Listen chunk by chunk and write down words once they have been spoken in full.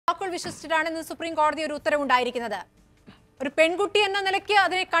വിശ്വസിച്ചിട്ടാണ് ഇന്ന് സുപ്രീം കോടതി ഒരു ഉത്തരവുണ്ടായിരിക്കുന്നത്. ഒരു പെൺകുട്ടി എന്ന നിലയ്ക്ക്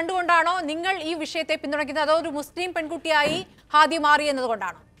അതിനെ കണ്ടുകൊണ്ടാണോ നിങ്ങൾ ഈ വിഷയത്തെ പിന്തുണയ്ക്കുന്നത്, അതോ ഒരു മുസ്ലിം പെൺകുട്ടിയായി ഹാദിയ മാറി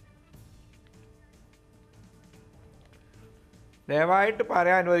എന്നതുകൊണ്ടാണോ? ദയവായിട്ട്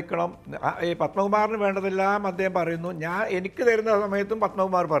പറയാൻ അനുവദിക്കണം. ഈ പത്മകുമാറിന് വേണ്ടതെല്ലാം അദ്ദേഹം പറയുന്നു. എനിക്ക് തരുന്ന സമയത്തും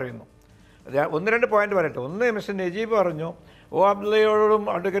പത്മകുമാർ പറയുന്നു. ഒന്ന് രണ്ട് പോയിന്റ് പറയട്ടെ. ഒന്ന്, മിസ്റ്റർ നജീബ് പറഞ്ഞു അബ്ദുള്ളയോടും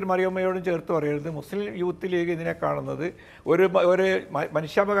അഡ്വക്കേറ്റ് മറിയമ്മയോടും ചേർത്ത് പറയരുത്, മുസ്ലിം യൂത്ത് ലീഗ് ഇതിനെ കാണുന്നത് ഒരു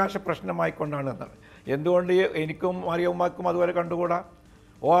മനുഷ്യാവകാശ പ്രശ്നമായിക്കൊണ്ടാണ് എന്നാണ്. എന്തുകൊണ്ട് എനിക്കും മറിയമ്മക്കും അതുപോലെ കണ്ടുകൂടാ?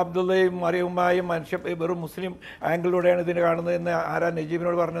 അബ്ദുള്ളയും മറിയമ്മയും വെറും മുസ്ലിം ആംഗിളിലൂടെയാണ് ഇതിനെ കാണുന്നത് എന്ന് ആരാ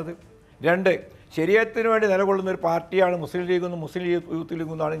നജീബിനോട് പറഞ്ഞത്? രണ്ട്, ശരീഅത്തിന് വേണ്ടി നിലകൊള്ളുന്ന ഒരു പാർട്ടിയാണ് മുസ്ലിം ലീഗെന്നും മുസ്ലിം യൂത്ത്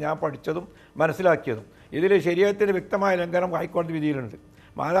ലീഗ് എന്നാണ് ഞാൻ പഠിച്ചതും മനസ്സിലാക്കിയതും. ഇതിൽ ശരീഅത്തിന് വ്യക്തമായ ലംഘനം ഹൈക്കോടതി വിധിയിലുണ്ട്.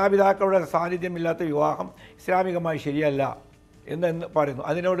 മാതാപിതാക്കളുടെ സാന്നിധ്യമില്ലാത്ത വിവാഹം ഇസ്ലാമികമായി ശരിയല്ല എന്ന് പറയുന്നു.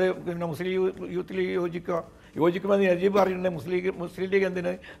 അതിനോട് പിന്നെ മുസ്ലിം യൂത്ത് ലീഗ് യോജിക്കുമെന്ന് നജീബ് പറയുന്നുണ്ട്. മുസ്ലിം ലീഗ്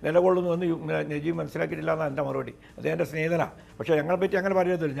എന്തിന് നിലകൊള്ളുന്നുവെന്ന് നജീബ് മനസ്സിലാക്കിയിട്ടില്ല എന്നാണ് എൻ്റെ മറുപടി. അത് എൻ്റെ സ്നേഹിതനാണ്. പക്ഷേ ഞങ്ങളെ പറ്റി അങ്ങനെ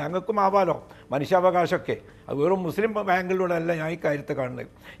പറയുന്നില്ല. ഞങ്ങൾക്കും ആവാലോ മനുഷ്യാവകാശമൊക്കെ. അത് വെറും മുസ്ലിം ബാങ്കിലൂടെ അല്ല ഞാൻ ഈ കാര്യത്തെ കാണുന്നത്.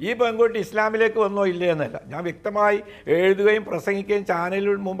 ഈ പെൺകുട്ടി ഇസ്ലാമിലേക്ക് വന്നോ ഇല്ലേ എന്നല്ല, ഞാൻ വ്യക്തമായി എഴുതുകയും പ്രസംഗിക്കുകയും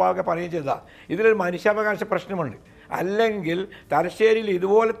ചാനലിൽ മുമ്പാകെ പറയുകയും ചെയ്തതാണ്. ഇതിലൊരു മനുഷ്യാവകാശ പ്രശ്നമുണ്ട്. അല്ലെങ്കിൽ തലശ്ശേരിയിൽ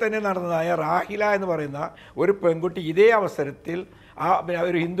ഇതുപോലെ തന്നെ നടന്നതായ റാഹില എന്ന് പറയുന്ന ഒരു പെൺകുട്ടി ഇതേ അവസരത്തിൽ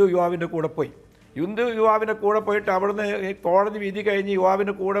ഒരു ഹിന്ദു യുവാവിൻ്റെ കൂടെ പോയി. പോയിട്ട് അവിടുന്ന് കോടതി വിധി കഴിഞ്ഞ്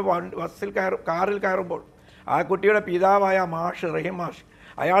യുവാവിൻ്റെ കൂടെ കാറിൽ കയറുമ്പോൾ ആ കുട്ടിയുടെ പിതാവായ റഹീം മാഷ്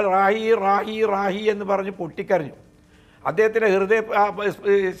അയാൾ റാഹി റാഹി റാഹി എന്ന് പറഞ്ഞ് പൊട്ടിക്കരഞ്ഞു. അദ്ദേഹത്തിൻ്റെ ഹൃദയ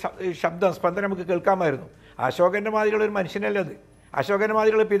സ്പന്ദനം നമുക്ക് കേൾക്കാമായിരുന്നു. അശോകൻ്റെ മാതിരിയുള്ള ഒരു മനുഷ്യനല്ലേ അത്? അശോകൻ്റെ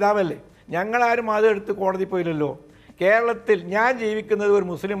മാതിരിയുള്ള പിതാവല്ലേ? ഞങ്ങളാരും അതെടുത്ത് കോടതി പോയില്ലല്ലോ. കേരളത്തിൽ ഞാൻ ജീവിക്കുന്നത് ഒരു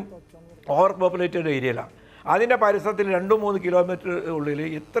മുസ്ലിം ഓവർ പോപ്പുലേറ്റഡ് ഏരിയയിലാണ്. അതിൻ്റെ പരിസരത്തിൽ 2-3 കിലോമീറ്റർ ഉള്ളിൽ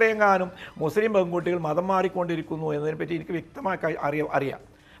ഇത്രയെങ്ങാനും മുസ്ലിം പെൺകുട്ടികൾ മതം മാറിക്കൊണ്ടിരിക്കുന്നു എന്നതിനെപ്പറ്റി എനിക്ക് വ്യക്തമായി അറിയാം.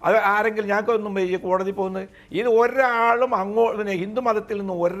 അത് ആരെങ്കിലും ഞങ്ങൾക്കൊന്നും ഈ കോടതി പോകുന്നത് ഇത് ഒരാളും പിന്നെ ഹിന്ദു മതത്തിൽ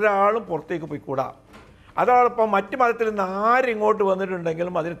നിന്ന് ഒരാളും പുറത്തേക്ക് പോയിക്കൂടാ. അതോടൊപ്പം മറ്റു മതത്തിൽ നിന്ന് ആരിങ്ങോട്ട്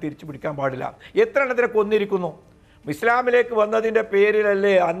വന്നിട്ടുണ്ടെങ്കിലും അതിനെ തിരിച്ചു പിടിക്കാൻ പാടില്ല. എത്ര എണ്ണത്തിനെ കൊന്നിരിക്കുന്നു? ഇസ്ലാമിലേക്ക് വന്നതിൻ്റെ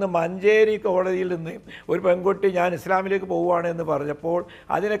പേരിലല്ലേ അന്ന് മഞ്ചേരി കോടതിയിൽ നിന്ന് ഒരു പെൺകുട്ടി ഞാൻ ഇസ്ലാമിലേക്ക് പോവുകയാണെന്ന് പറഞ്ഞപ്പോൾ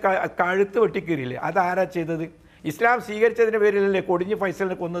അതിനെ കഴുത്ത് വെട്ടിക്കീറിയില്ലേ? അതാരാ ചെയ്തത്? ഇസ്ലാം സ്വീകരിച്ചതിൻ്റെ പേരിലല്ലേ കൊടിഞ്ഞ്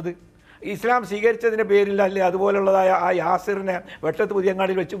ഫൈസലിനെ കൊന്നത്? ഇസ്ലാം സ്വീകരിച്ചതിൻ്റെ പേരിലല്ലേ അതുപോലുള്ളതായ ആ യാസിറിനെ വെട്ടത്ത്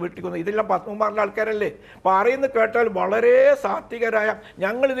പുതിയങ്ങാടിയിൽ വെച്ച് വെട്ടിക്കൊന്നത്? ഇതെല്ലാം പത്മകുമാറിൻ്റെ ആൾക്കാരല്ലേ? പറയുന്നത് കേട്ടാൽ വളരെ സാത്വികരായ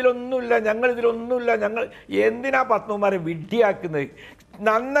ഞങ്ങളിതിലൊന്നുമില്ല ഞങ്ങൾ എന്തിനാ പത്മകുമാരെ വിഡ്ഢിയാക്കുന്നത്?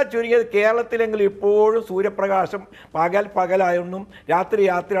 ചുരുങ്ങിയത് കേരളത്തിലെങ്കിലും ഇപ്പോഴും സൂര്യപ്രകാശം പകലായൊന്നും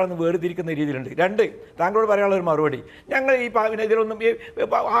രാത്രിയാണെന്ന് വേർതിരിക്കുന്ന രീതിയിലുണ്ട്. രണ്ട്, താങ്കളോട് പറയാനുള്ള ഒരു മറുപടി, ഞങ്ങൾ ഈ ഇതിലൊന്നും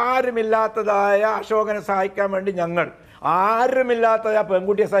ആരുമില്ലാത്തതായ അശോകനെ സഹായിക്കാൻ വേണ്ടി ആരുമില്ലാത്തതായ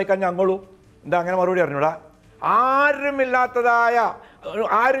പെൺകുട്ടിയെ സഹായിക്കാൻ ഞങ്ങളും എന്താ അങ്ങനെ മറുപടി അറിഞ്ഞൂടാ? ആരുമില്ലാന്ന്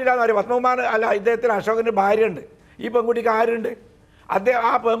പറയും. പത്മകുമാർ അല്ല, ഇദ്ദേഹത്തിന് അശോകൻ്റെ ഭാര്യയുണ്ട്. ഈ പെൺകുട്ടിക്ക് ആരുണ്ട്?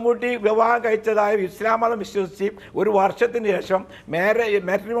 ആ പെൺകുട്ടി വിവാഹം കഴിച്ചതായ ഇസ്ലാം മതം വിശ്വസിച്ച് ഒരു വർഷത്തിന് ശേഷം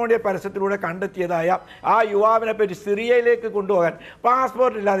മാട്രിമോണിയൽ പരസ്യത്തിലൂടെ കണ്ടെത്തിയതായ ആ യുവാവിനെ പറ്റി സിറിയയിലേക്ക് കൊണ്ടുപോകാൻ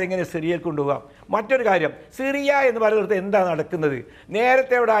പാസ്പോർട്ട് ഇല്ലാതെ എങ്ങനെ സിറിയയിൽ കൊണ്ടുപോകാം? മറ്റൊരു കാര്യം, സിറിയ എന്ന് പറയുന്നത് എന്താ നടക്കുന്നത്?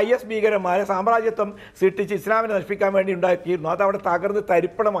 നേരത്തെ അവിടെ IS ഭീകരന്മാരെ സാമ്രാജ്യത്വം സൃഷ്ടിച്ച് ഇസ്ലാമിനെ നശിപ്പിക്കാൻ വേണ്ടി ഉണ്ടാക്കിയിരുന്നു. അതവിടെ തകർന്ന്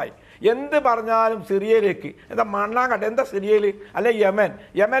തരിപ്പണമായി. എന്ത് പറഞ്ഞാലും സിറിയയിലേക്ക് എന്താ മണ്ണാങ്കട്ട? എന്താ സിറിയയിൽ? അല്ലെ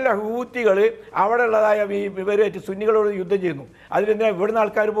യമനിലെ ഹൂത്തികൾ അവിടെ ഉള്ളതായ ഇവരുമായിട്ട് സുന്നികളോട് യുദ്ധം ചെയ്യുന്നു. അതിലെന്തിനാ ഇവിടുന്ന്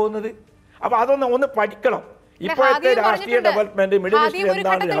ആൾക്കാർ പോകുന്നത്? അപ്പോൾ അതൊന്ന് പഠിക്കണം. ഇപ്പോഴത്തെ രാഷ്ട്രീയ ഡെവലപ്മെന്റ് മിഡിൽ ഈസ്റ്റിൽ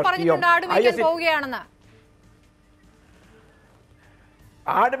എന്താണ് രാഷ്ട്രീയം?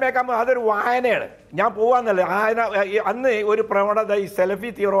 ആട് മേക്കാൻ അതൊരു വായനയാണ്. ഞാൻ പോവാന്നല്ല, അന്ന് ഒരു പ്രവണത ഈ സെലഫി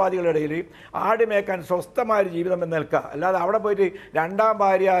തീവ്രവാദികളുടെ ഇടയിൽ ആട് മേക്കാൻ സ്വസ്ഥമായ ജീവിതം എന്ന് നിൽക്കുക, അല്ലാതെ അവിടെ പോയിട്ട് രണ്ടാം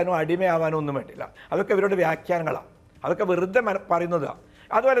ഭാര്യയാനോ അടിമയാവാനോ ഒന്നും വേണ്ടില്ല. അതൊക്കെ ഇവരുടെ വ്യാഖ്യാനങ്ങളാണ്, അതൊക്കെ വെറുതെ പറയുന്നതാണ്.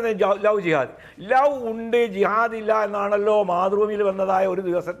 അതുപോലെ തന്നെ ലവ് ഉണ്ട് ജിഹാദ് ഇല്ല എന്നാണല്ലോ മാതൃഭൂമിയിൽ വന്നതായ ഒരു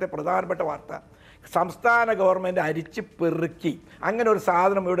ദിവസത്തെ പ്രധാനപ്പെട്ട വാർത്ത. സംസ്ഥാന ഗവൺമെൻറ് അരിച്ച് പെറുക്കി അങ്ങനെ ഒരു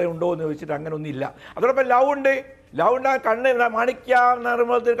സാധനം ഇവിടെ ഉണ്ടോ എന്ന് ചോദിച്ചിട്ട് അങ്ങനെ ഒന്നുമില്ല. അതോടൊപ്പം ലവ് ഉണ്ടാ കണ്ണ് മാണിക്യ എന്ന്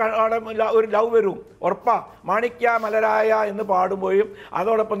പറയുമ്പോൾ ഒരു ലവ് വരും ഉറപ്പാ. മാണിക്യ മലരായ എന്ന് പാടുമ്പോഴും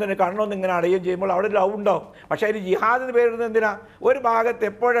അതോടൊപ്പം തന്നെ കണ്ണൊന്നും ഇങ്ങനെ അടയുകയും ചെയ്യുമ്പോൾ അവിടെ ലവ് ഉണ്ടാവും. പക്ഷേ അതിന് ജിഹാദിന് പേരുന്നത് എന്തിനാ? ഒരു ഭാഗത്ത്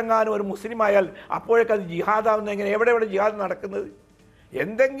എപ്പോഴെങ്ങാനും ഒരു മുസ്ലിം ആയാൽ അപ്പോഴേക്കും അത് ജിഹാദാവുന്നത് എങ്ങനെ? എവിടെ ജിഹാദ് നടക്കുന്നത്?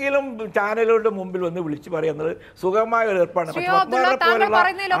 എന്തെങ്കിലും ചാനലുകളുടെ മുമ്പിൽ വന്ന് വിളിച്ചു പറയുന്നത് സുഖമായ ഒരു ഏർപ്പാടാണ്.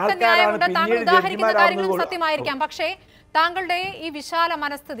 സത്യമായിരിക്കാം, പക്ഷേ താങ്കളുടെ ഈ വിശാല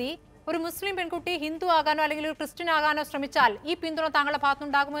മനസ്ഥിതി ഒരു മുസ്ലിം പെൺകുട്ടി ഹിന്ദു ആകാനോ അല്ലെങ്കിൽ ഒരു ക്രിസ്ത്യൻ ആകാനോ ശ്രമിച്ചാൽ ഈ പിന്തുണ താങ്കളുടെ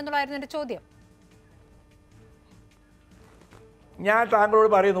ഭാഗത്തുനിന്നുണ്ടാകുമോ എന്നുള്ളതായിരുന്നു എന്റെ ചോദ്യം. ഞാൻ താങ്കളോട്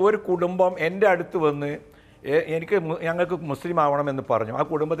പറയുന്നു, ഒരു കുടുംബം എൻ്റെ അടുത്ത് വന്ന് എനിക്ക് ഞങ്ങൾക്ക് മുസ്ലിം ആവണമെന്ന് പറഞ്ഞു. ആ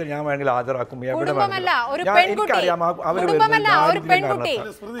കുടുംബത്തിൽ ഞാൻ വേണമെങ്കിൽ ഹാജരാക്കും. എവിടെ എനിക്കറിയാം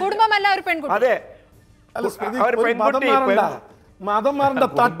അതെ മതം മാറേണ്ട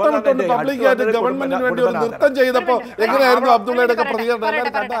തട്ടമിട്ടുണ്ട് പബ്ലിക്കായിട്ട് ഗവൺമെന്റിന് വേണ്ടി ഒരു നൃത്തം ചെയ്തപ്പോ എങ്ങനെയായിരുന്നു അബ്ദുള്ളയുടെ പ്രതികരണം?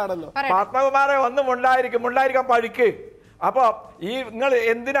 പത്മകുമാറെ ഒന്നും ഉണ്ടായിരിക്കാൻ പഴിക്ക്. അപ്പോൾ ഈ നിങ്ങൾ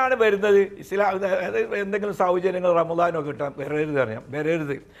എന്തിനാണ് വരുന്നത്? എന്തെങ്കിലും സൗജന്യങ്ങൾ റമദാനൊക്കെ കിട്ടാൻ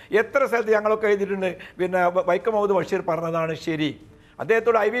വരരുത്. എത്ര സ്ഥലത്ത് ഞങ്ങളൊക്കെ എഴുതിയിട്ടുണ്ട്. പിന്നെ വൈക്കം മുഹമ്മദ് ബഷീർ പറഞ്ഞതാണ് ശരി.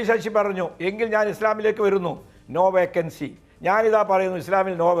 അദ്ദേഹത്തോട് IV ശശി പറഞ്ഞു, എങ്കിൽ ഞാൻ ഇസ്ലാമിലേക്ക് വരുന്നു, നോ വേക്കൻസി. ഞാനിതാ പറയുന്നു,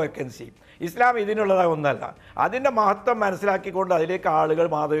 ഇസ്ലാമിൽ നോ വേക്കൻസി. ഇസ്ലാം ഇതിനുള്ളതാ ഒന്നല്ല. അതിൻ്റെ മഹത്വം മനസ്സിലാക്കിക്കൊണ്ട് അതിലേക്ക് ആളുകൾ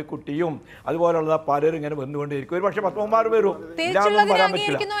മാധവിക്കുട്ടിയും അതുപോലുള്ള പലരും ഇങ്ങനെ വന്നുകൊണ്ടേയിരിക്കും. ഒരു പക്ഷേ പത്മകുമാർ വരും, ഇല്ലാതൊന്നും പറയാൻ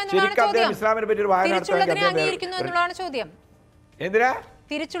പറ്റില്ല. ശരിക്കും അദ്ദേഹം ഇസ്ലാമിനെ പറ്റി ഒരു വായന എന്തിനാ?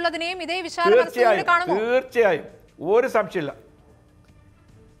 തീർച്ചയായും ഒരു സംശയമില്ല.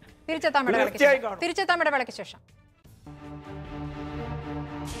 തിരിച്ചെത്താൻ ശേഷം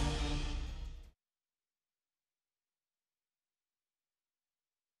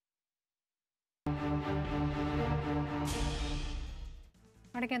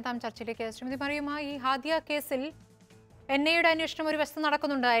മടക്കെത്താം ചർച്ചയിലേക്ക്. ശ്രീമതി മറിയുമ്മ, ഈ ഹാദിയ കേസിൽ NIAയുടെ അന്വേഷണം ഒരു വശത്ത്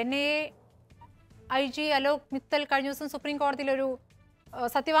നടക്കുന്നുണ്ട്. NIA IG അലോക് മിത്തൽ കഴിഞ്ഞ ദിവസം സുപ്രീം കോടതിയിൽ ഒരു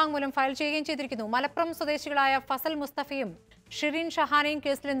സത്യവാങ്മൂലം ഫയൽ ചെയ്യുകയും ചെയ്തിരിക്കുന്നു. മലപ്പുറം സ്വദേശികളായ ഫസൽ മുസ്തഫയും ഷിറിൻ ഷഹാനയും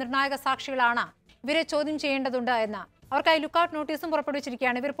കേസിലെ നിർണായക സാക്ഷികളാണ്. ഇവരെ ചോദ്യം ചെയ്യേണ്ടതുണ്ട് എന്ന് അവർക്കായി ലുക്കൌട്ട് നോട്ടീസും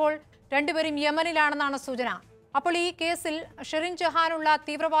പുറപ്പെടുവിച്ചിരിക്കുകയാണ്. ഇവരിപ്പോൾ രണ്ടുപേരും യമനിലാണെന്നാണ് സൂചന. അപ്പോൾ ഈ കേസിൽ ഷിറിൻ ജഹാനുള്ള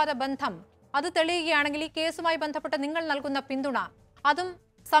തീവ്രവാദ ബന്ധം അത് തെളിയുകയാണെങ്കിൽ ഈ കേസുമായി ബന്ധപ്പെട്ട് നിങ്ങൾ നൽകുന്ന പിന്തുണ അതും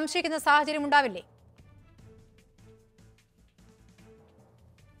സംശയിക്കുന്ന സാഹചര്യം ഉണ്ടാവില്ലേ?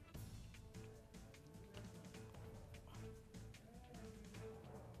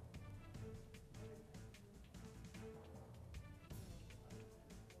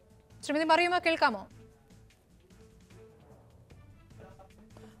 ശ്രീമതി മറിയുമ്മ, കേൾക്കാമോ?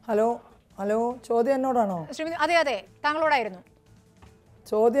 ഹലോ ഹലോ, ചോദ്യം എന്നോടാണോ? ശ്രീമതി, അതെ അതെ, താങ്കളോടായിരുന്നു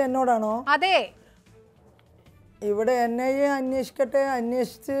ചോദ്യം. എന്നോടാണോ? അതെ. ഇവിടെ NIA അന്വേഷിക്കട്ടെ.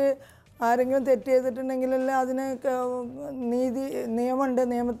 അന്വേഷിച്ച് ആരെങ്കിലും തെറ്റ് ചെയ്തിട്ടുണ്ടെങ്കിലല്ലേ അതിന് നിയമമുണ്ട്,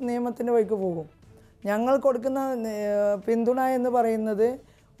 നിയമത്തിൻ്റെ വഴിക്ക് പോകും. ഞങ്ങൾ കൊടുക്കുന്ന പിന്തുണ എന്ന് പറയുന്നത്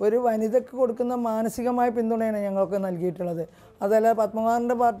ഒരു വനിതയ്ക്ക് കൊടുക്കുന്ന മാനസികമായ പിന്തുണയാണ് ഞങ്ങൾക്ക് നൽകിയിട്ടുള്ളത്. അതല്ല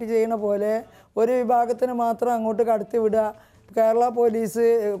പത്മകുമാറിൻ്റെ പാർട്ടി ചെയ്യുന്ന പോലെ ഒരു വിഭാഗത്തിന് മാത്രം അങ്ങോട്ട് കടത്തി വിടുക. കേരള പോലീസ്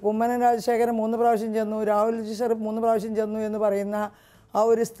കുമ്മനം രാജശേഖരൻ 3 പ്രാവശ്യം ചെന്നു, രാഹുൽ ഈശ്വർ 3 പ്രാവശ്യം ചെന്നു എന്ന് പറയുന്ന ആ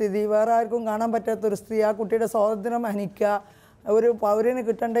ഒരു സ്ഥിതി വേറെ ആർക്കും കാണാൻ പറ്റാത്തൊരു സ്ഥിതി. ആ കുട്ടിയുടെ സ്വാതന്ത്ര്യം ഹനിക്കുക. ഒരു പൗരന്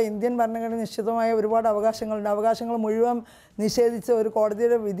കിട്ടേണ്ട ഇന്ത്യൻ ഭരണഘടന നിശ്ചിതമായ ഒരുപാട് അവകാശങ്ങളുണ്ട്. അവകാശങ്ങൾ മുഴുവൻ നിഷേധിച്ച ഒരു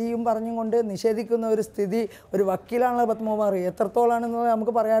കോടതിയുടെ വിധിയും പറഞ്ഞും കൊണ്ട് നിഷേധിക്കുന്ന ഒരു സ്ഥിതി. ഒരു വക്കീലാണല്ലോ പത്മകുമാർ. എത്രത്തോളാണെന്ന്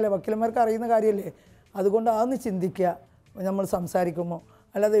നമുക്ക് പറയാമല്ലോ, വക്കീലന്മാർക്ക് അറിയുന്ന കാര്യമല്ലേ. അതുകൊണ്ട് അതൊന്ന് ചിന്തിക്കുക നമ്മൾ സംസാരിക്കുമ്പോൾ.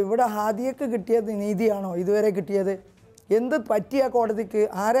 അല്ലാതെ ഇവിടെ ഹാദിയക്ക് കിട്ടിയത് നീതിയാണോ ഇതുവരെ കിട്ടിയത്? എന്ത് പറ്റിയ കോടതിക്ക്?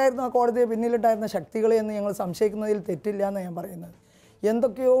 ആരായിരുന്നു ആ കോടതിയെ പിന്നിലുണ്ടായിരുന്ന ശക്തികൾ എന്ന് ഞങ്ങൾ സംശയിക്കുന്നതിൽ തെറ്റില്ല എന്ന് ഞാൻ പറയുന്നത്.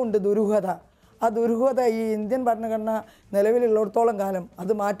 എന്തൊക്കെയോ ഉണ്ട് ദുരൂഹത. ആ ദുരൂഹത ഈ ഇന്ത്യൻ ഭരണഘടന നിലവിലുള്ളിടത്തോളം കാലം,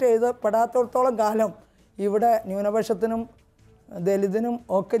 അത് മാറ്റം എഴുതപ്പെടാത്തിടത്തോളം കാലം ഇവിടെ ന്യൂനപക്ഷത്തിനും ദലിതിനും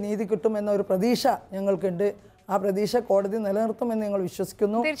ഒക്കെ നീതി കിട്ടുമെന്നൊരു പ്രതീക്ഷ ഞങ്ങൾക്കുണ്ട്. ആ പ്രതീക്ഷ കോടതി നിലനിർത്തുമെന്ന് ഞങ്ങൾ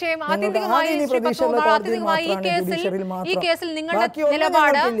വിശ്വസിക്കുന്നു.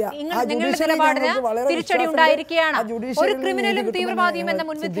 തിരിച്ചടി ഉണ്ടായിരിക്കുകയാണ്. ഒരു ക്രിമിനലും തീവ്രവാദിയും എന്ന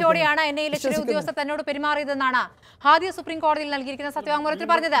മുൻവിധിയോടെയാണ് NIA ഉദ്യോഗസ്ഥർ തന്നോട് പെരുമാറിയതെന്നാണ് ഹാദിയ സുപ്രീം കോടതിയിൽ നൽകിയിരിക്കുന്ന സത്യവാങ്മൂലത്തിൽ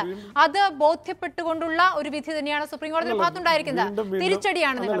പറഞ്ഞത്. അത് ബോധ്യപ്പെട്ടുകൊണ്ടുള്ള ഒരു വിധി തന്നെയാണ് സുപ്രീം കോടതിയുടെ ഭാഗത്തുണ്ടായിരിക്കുന്നത്.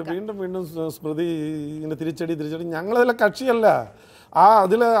 തിരിച്ചടിയാണ് വീണ്ടും വീണ്ടും സ്മൃതി ഇങ്ങനെ തിരിച്ചടി. ഞങ്ങളതിലെ കക്ഷിയല്ല.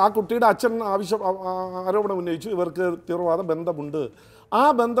 ആ കുട്ടിയുടെ അച്ഛൻ ആരോപണം ഉന്നയിച്ചു ഇവർക്ക് തീവ്രവാദ ബന്ധമുണ്ട്. ആ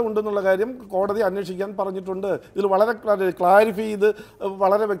ബന്ധമുണ്ടെന്നുള്ള കാര്യം കോടതി അന്വേഷിക്കാൻ പറഞ്ഞിട്ടുണ്ട്. ഇതിൽ വളരെ ക്ലാരിഫൈ ചെയ്ത്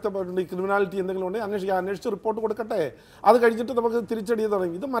വളരെ വ്യക്തമായിട്ടുണ്ട്. ഈ ക്രിമിനാലിറ്റി എന്തെങ്കിലും ഉണ്ടെങ്കിൽ അന്വേഷിച്ച് റിപ്പോർട്ട് കൊടുക്കട്ടെ. അത് കഴിഞ്ഞിട്ട് നമുക്ക് തിരിച്ചടി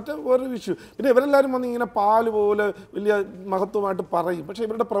തുടങ്ങി. ഇത് മറ്റൊരു ഇഷ്യൂ. പിന്നെ ഇവരെല്ലാവരും വന്ന് ഇങ്ങനെ പാല് പോലെ വലിയ മഹത്വമായിട്ട് പറയും. പക്ഷേ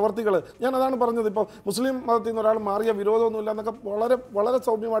ഇവരുടെ പ്രവർത്തികൾ, ഞാൻ അതാണ് പറഞ്ഞത്, ഇപ്പോൾ മുസ്ലിം മതത്തിൽ നിന്ന് ഒരാൾ മാറിയ വിരോധമൊന്നുമില്ല എന്നൊക്കെ വളരെ വളരെ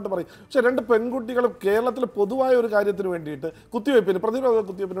സൗമ്യമായിട്ട് പറയും. പക്ഷേ 2 പെൺകുട്ടികൾ കേരളത്തിൽ പൊതുവായ ഒരു കാര്യത്തിന് വേണ്ടിയിട്ട് പ്രതിരോധ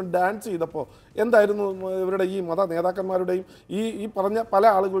കുത്തിവയ്പ്പിന് ഡാൻസ് ചെയ്തപ്പോൾ എന്തായിരുന്നു ഇവരുടെ ഈ മത നേതാക്കന്മാരുടെയും ഈ പറഞ്ഞ പല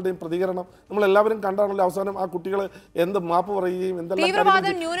ആളുകളുടെയും പ്രതികരണം നമ്മളെല്ലാവരും കണ്ടാണല്ലോ. അവസാനം ആ കുട്ടികൾ എന്ത് മാപ്പ് പറയുകയും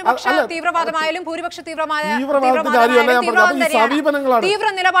തീവ്രവാദത്തെ ആരും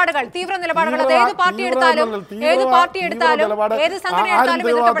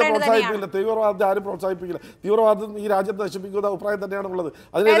പ്രോത്സാഹിപ്പിക്കില്ല. തീവ്രവാദം ഈ രാജ്യത്ത് നശിപ്പിക്കുന്ന അഭിപ്രായം തന്നെയാണ് ഉള്ളത്.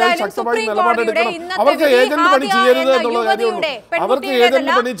 അതിനെതിരെ ശക്തമായി നിലപാടെടുക്കണം. അവർക്ക് ഏജന്റ് പണി ചെയ്യരുത് എന്നുള്ള കാര്യമുള്ളൂ. അവർക്ക്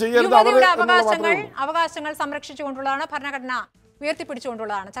ഏജന്റ് പണി ചെയ്യരുത്. അവകാശങ്ങൾ സംരക്ഷിച്ചുകൊണ്ടുള്ളതാണ് ഭരണഘടന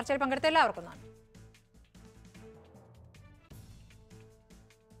ഉയർത്തിപ്പിടിച്ചുകൊണ്ടുള്ളതാണ്. ചർച്ചയിൽ പങ്കെടുത്ത എല്ലാവർക്കും